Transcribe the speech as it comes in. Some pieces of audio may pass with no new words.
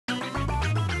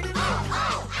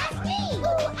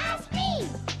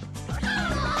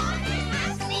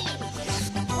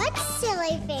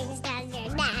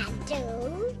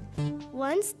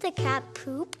once the cat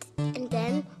pooped, and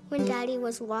then when Daddy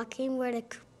was walking where the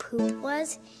poop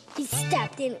was, he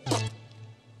stepped in.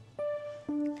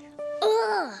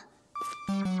 Ugh!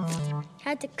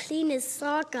 Had to clean his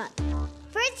sock up.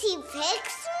 First he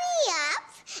picks me up,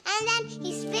 and then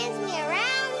he spins me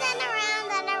around and around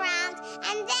and around,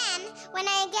 and then when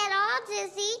I get all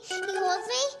dizzy, he holds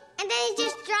me, and then he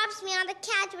just drops me on the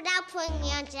couch without putting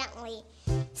me on gently.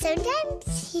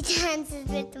 Sometimes he dances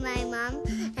with my mom,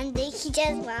 and then he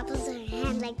just wobbles her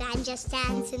hand like that and just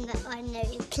stands in the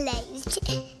ordinary place.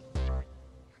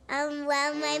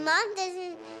 Well, my mom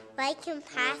doesn't like him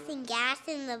passing gas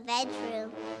in the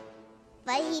bedroom,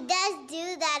 but he does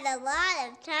do that a lot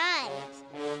of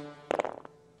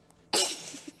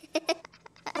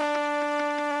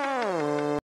times.